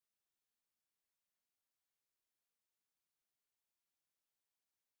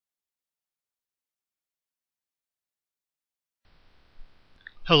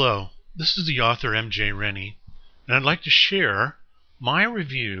Hello, this is the author M.J. Rennie, and I'd like to share my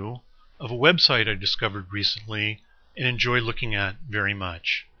review of a website I discovered recently and enjoy looking at very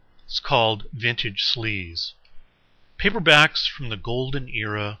much. It's called Vintage Sleaze. Paperbacks from the golden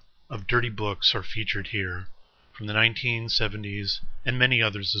era of dirty books are featured here, from the 1970s and many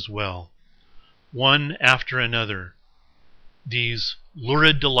others as well. One after another, these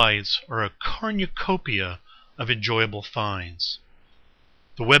lurid delights are a cornucopia of enjoyable finds.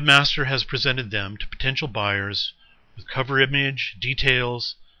 The webmaster has presented them to potential buyers with cover image,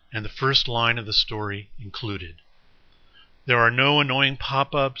 details, and the first line of the story included. There are no annoying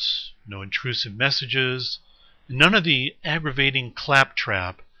pop-ups, no intrusive messages, and none of the aggravating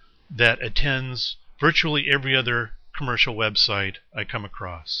claptrap that attends virtually every other commercial website I come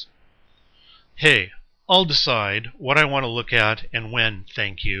across. Hey, I'll decide what I want to look at and when,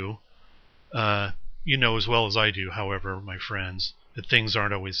 thank you. You know as well as I do, however, my friends, that things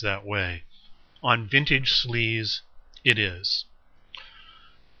aren't always that way. On Vintage Sleaze, it is.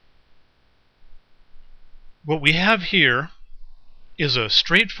 What we have here is a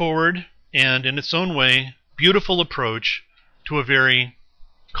straightforward and, in its own way, beautiful approach to a very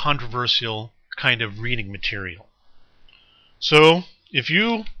controversial kind of reading material. So, if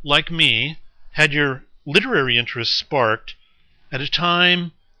you, like me, had your literary interest sparked at a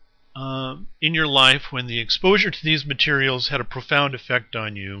time in your life when the exposure to these materials had a profound effect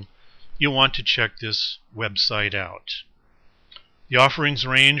on you, you'll want to check this website out. The offerings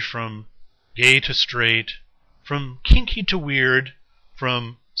range from gay to straight, from kinky to weird,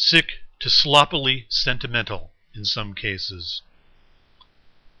 from sick to sloppily sentimental in some cases.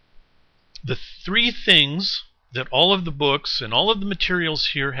 The three things that all of the books and all of the materials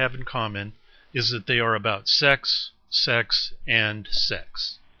here have in common is that they are about sex, sex, and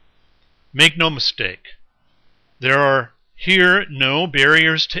sex. Make no mistake, there are here no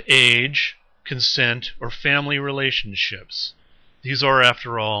barriers to age, consent, or family relationships. These are,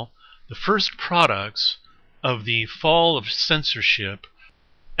 after all, the first products of the fall of censorship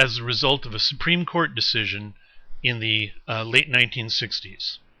as a result of a Supreme Court decision in the late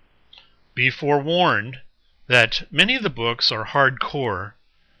 1960s. Be forewarned that many of the books are hardcore,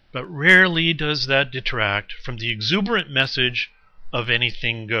 but rarely does that detract from the exuberant message of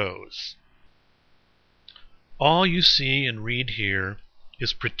anything goes. All you see and read here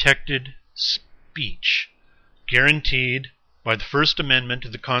is protected speech, guaranteed by the First Amendment to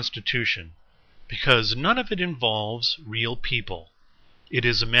the Constitution, because none of it involves real people. It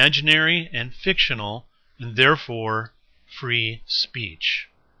is imaginary and fictional, and therefore free speech.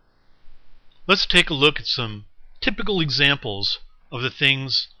 Let's take a look at some typical examples of the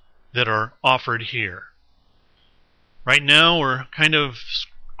things that are offered here. Right now we're kind of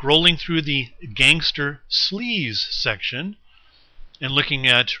scrolling through the gangster sleaze section and looking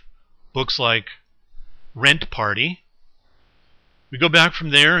at books like Rent Party. We go back from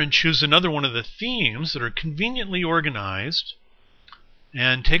there and choose another one of the themes that are conveniently organized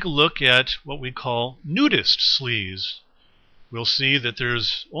and take a look at what we call nudist sleaze. We'll see that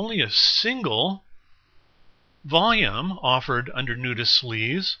there's only a single volume offered under nudist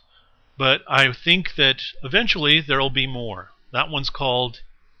sleaze, but I think that eventually there will be more. That one's called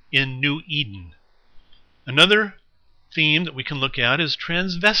In New Eden. Another theme that we can look at is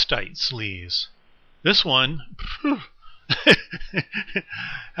transvestite sleaze. This one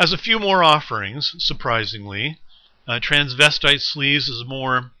has a few more offerings, surprisingly. Transvestite sleaze is a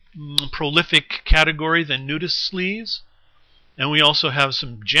more prolific category than nudist sleaze. And we also have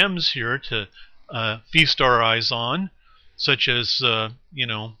some gems here to feast our eyes on, such as,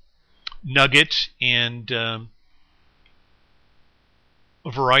 Nugget and a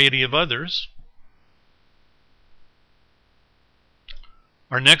variety of others.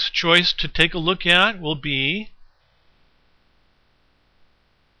 Our next choice to take a look at will be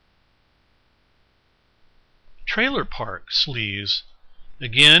Trailer Park Sleaze.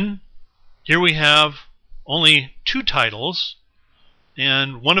 Again, here we have only two titles,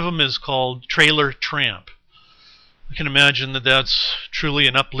 and one of them is called Trailer Tramp. I can imagine that that's truly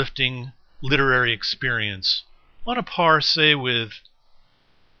an uplifting literary experience, on a par, say, with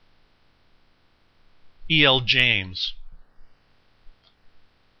E.L. James.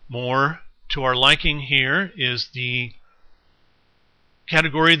 More to our liking here is the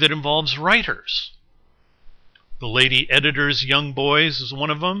category that involves writers. The Lady Editor's Young Boys is one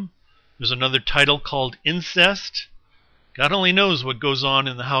of them. There's another title called Incest. God only knows what goes on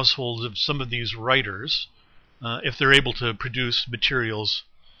in the households of some of these writers, if they're able to produce materials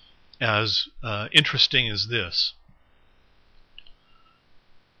as interesting as this.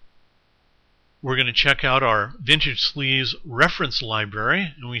 We're going to check out our Vintage Sleaze reference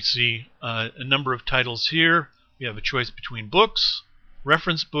library, and we see a number of titles here. We have a choice between books,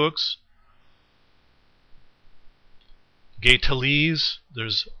 reference books, Gay Talese,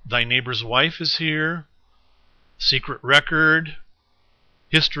 there's Thy Neighbor's Wife is here, Secret Record,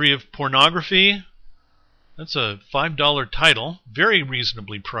 History of Pornography. That's a $5 title, very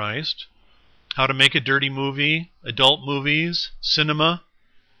reasonably priced. How to Make a Dirty Movie, Adult Movies, Cinema.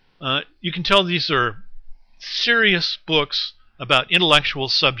 You can tell these are serious books about intellectual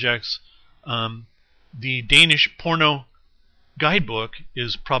subjects. The Danish Porno Guidebook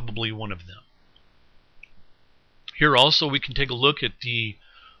is probably one of them. Here also we can take a look at the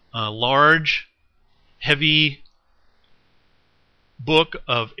large, heavy book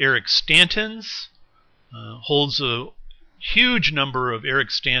of Eric Stanton's. Holds a huge number of Eric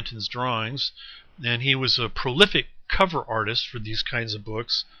Stanton's drawings, and he was a prolific cover artist for these kinds of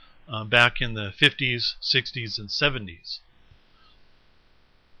books back in the 50s, 60s, and 70s.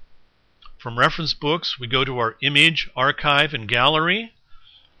 From reference books, we go to our image, archive, and gallery.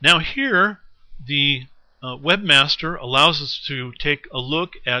 Now here, the webmaster allows us to take a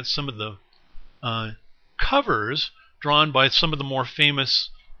look at some of the covers drawn by some of the more famous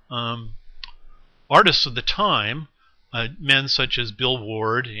artists of the time, men such as Bill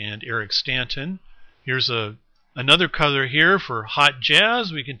Ward and Eric Stanton. Here's another cover here for Hot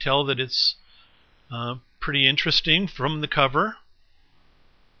Jazz. We can tell that it's pretty interesting from the cover.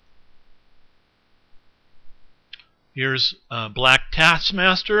 Here's Black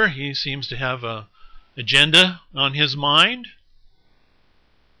Taskmaster. He seems to have an agenda on his mind.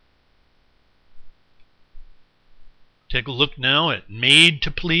 Take a look now at Made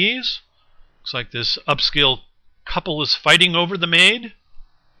to Please. Looks like this upscale couple is fighting over the maid.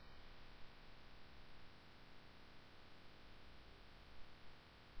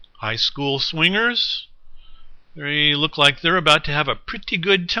 High School Swingers. They look like they're about to have a pretty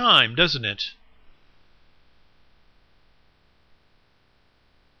good time, doesn't it?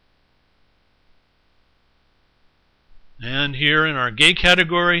 And here in our gay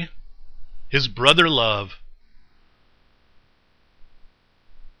category, His Brother Love.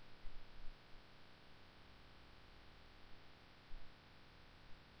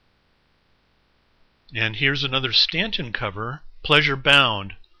 And here's another Stanton cover, Pleasure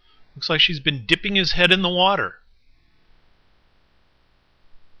Bound. Looks like she's been dipping his head in the water.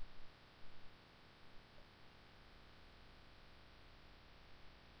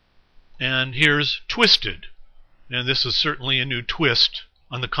 And here's Twisted. And this is certainly a new twist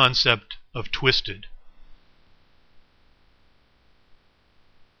on the concept of Twisted.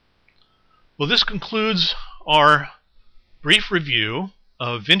 Well, this concludes our brief review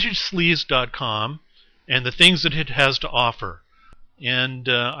of VintageSleaze.com and the things that it has to offer. And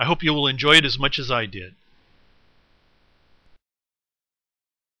I hope you will enjoy it as much as I did.